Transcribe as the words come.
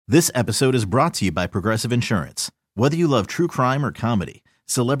This episode is brought to you by Progressive Insurance. Whether you love true crime or comedy,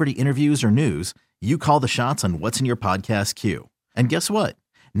 celebrity interviews or news, you call the shots on what's in your podcast queue. And guess what?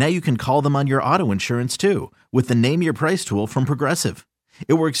 Now you can call them on your auto insurance too with the Name Your Price tool from Progressive.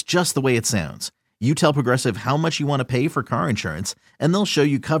 It works just the way it sounds. You tell Progressive how much you want to pay for car insurance, and they'll show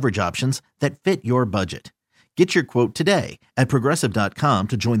you coverage options that fit your budget. Get your quote today at Progressive.com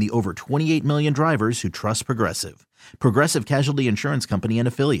to join the over 28 million drivers who trust Progressive. Progressive Casualty Insurance Company and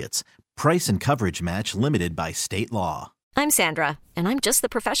Affiliates. Price and coverage match limited by state law. I'm Sandra, and I'm just the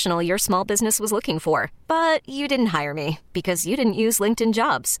professional your small business was looking for. But you didn't hire me because you didn't use LinkedIn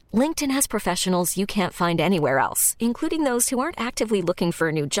Jobs. LinkedIn has professionals you can't find anywhere else, including those who aren't actively looking for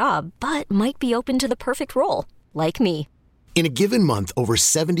a new job, but might be open to the perfect role, like me. In a given month, over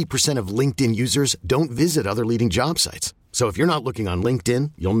 70% of LinkedIn users don't visit other leading job sites. So if you're not looking on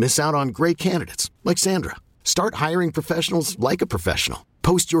LinkedIn, you'll miss out on great candidates like Sandra. Start hiring professionals like a professional.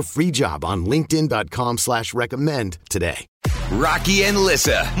 Post your free job on linkedin.com/recommend today. Rocky and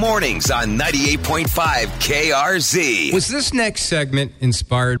Lissa, mornings on 98.5 KRZ. Was this next segment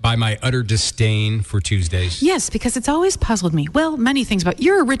inspired by my utter disdain for Tuesdays? Yes, because it's always puzzled me. Well, many things about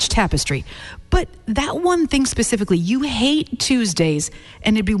you're a rich tapestry, but that one thing specifically, you hate Tuesdays,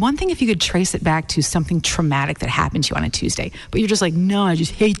 and it'd be one thing if you could trace it back to something traumatic that happened to you on a Tuesday, but you're just like, no, I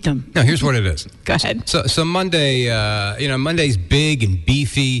just hate them. No, here's what it is. Go ahead. So Monday, Monday's big and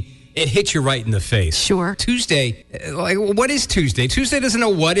beefy. It hits you right in the face. Sure. Tuesday, like, what is Tuesday? Tuesday doesn't know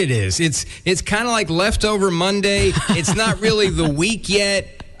what it is. It's kind of like leftover Monday. It's not really the week yet.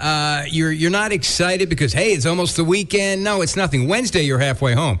 You're not excited because, hey, it's almost the weekend. No, it's nothing. Wednesday, you're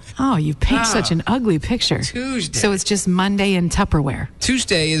halfway home. Oh, you paint such an ugly picture. Tuesday. So it's just Monday and Tupperware.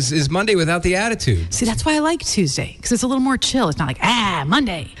 Tuesday is Monday without the attitude. See, that's why I like Tuesday, because it's a little more chill. It's not like,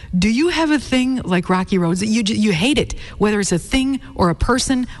 Monday. Do you have a thing like Rocky Roads that you hate it? Whether it's a thing or a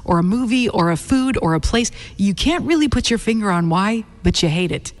person or a movie or a food or a place, you can't really put your finger on why, but you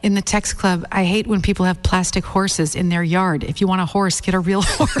hate it. In the text club, I hate when people have plastic horses in their yard. If you want a horse, get a real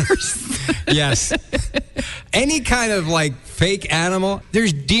horse. Yes. Any kind of like fake animal.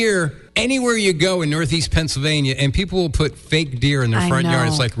 There's deer anywhere you go in Northeast Pennsylvania, and people will put fake deer in their front yard.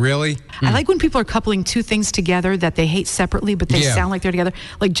 It's like, really? I like when people are coupling two things together that they hate separately, but they sound like they're together.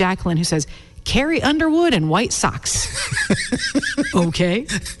 Like Jacqueline, who says, Carrie Underwood and white socks. Okay.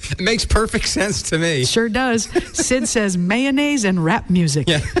 It makes perfect sense to me. Sure does. Sid says mayonnaise and rap music.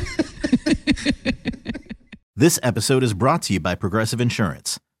 Yeah. This episode is brought to you by Progressive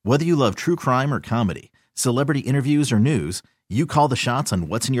Insurance. Whether you love true crime or comedy, celebrity interviews or news, you call the shots on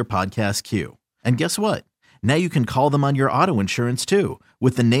what's in your podcast queue. And guess what? Now you can call them on your auto insurance too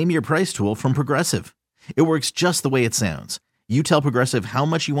with the Name Your Price tool from Progressive. It works just the way it sounds. You tell Progressive how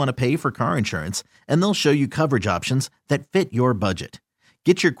much you want to pay for car insurance, and they'll show you coverage options that fit your budget.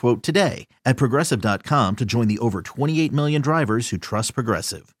 Get your quote today at Progressive.com to join the over 28 million drivers who trust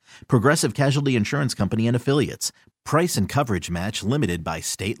Progressive. Progressive Casualty Insurance Company and Affiliates. Price and coverage match limited by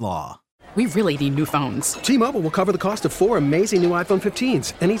state law. We really need new phones. T-Mobile will cover the cost of 4 amazing new iPhone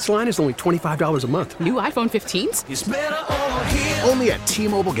 15s, and each line is only $25 a month. New iPhone 15s? It's better over here. Only at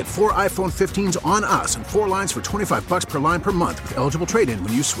T-Mobile, get 4 iPhone 15s on us and 4 lines for $25 per line per month with eligible trade-in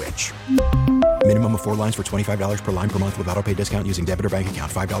when you switch. Minimum of 4 lines for $25 per line per month with autopay discount using debit or bank account.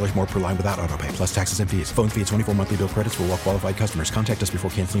 $5 more per line without autopay, plus taxes and fees. Phone fee at 24 monthly bill credits for well-qualified customers. Contact us before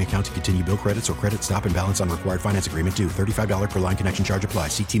canceling account to continue bill credits or credit stop and balance on required finance agreement due. $35 per line connection charge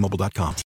applies. See T-Mobile.com.